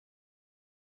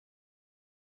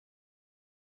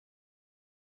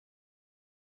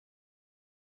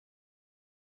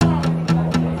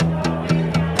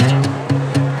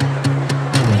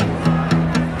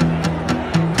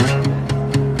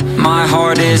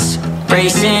is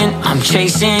racing, I'm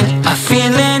chasing a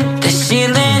feeling, the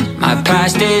ceiling. My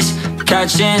past is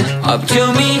catching up to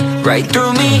me, right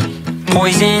through me.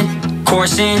 Poison,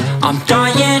 coursing, I'm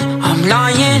dying, I'm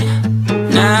lying.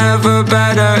 Never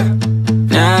better,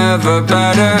 never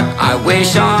better. I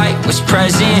wish I was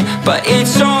present, but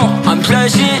it's all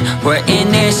unpleasant. We're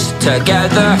in this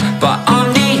together, but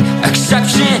I'm the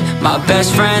exception. My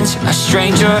best friend's a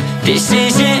stranger. This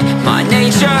isn't my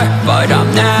nature, but I'm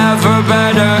never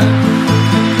better.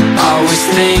 I was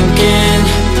thinking,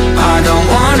 I don't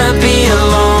wanna be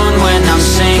alone when I'm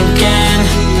sinking,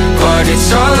 but it's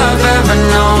all I've ever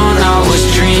known. I was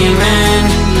dreaming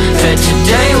that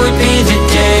today would be the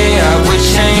day I would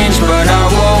change, but I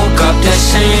woke up the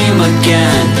same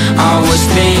again. I was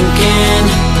thinking,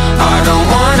 I don't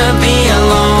wanna be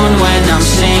alone when I'm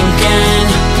sinking,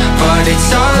 but it's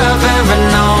all I've ever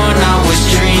known. I was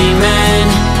dreaming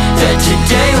that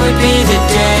today would be the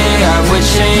day I would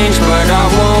change, but I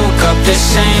woke up the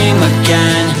same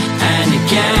again. And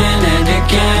again and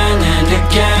again and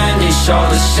again, it's all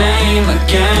the same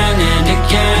again and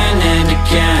again and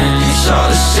again. It's all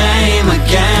the same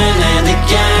again and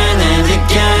again and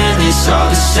again. It's all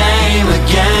the same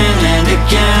again and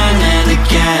again and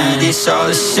again. It's all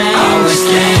the same. I was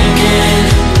thinking,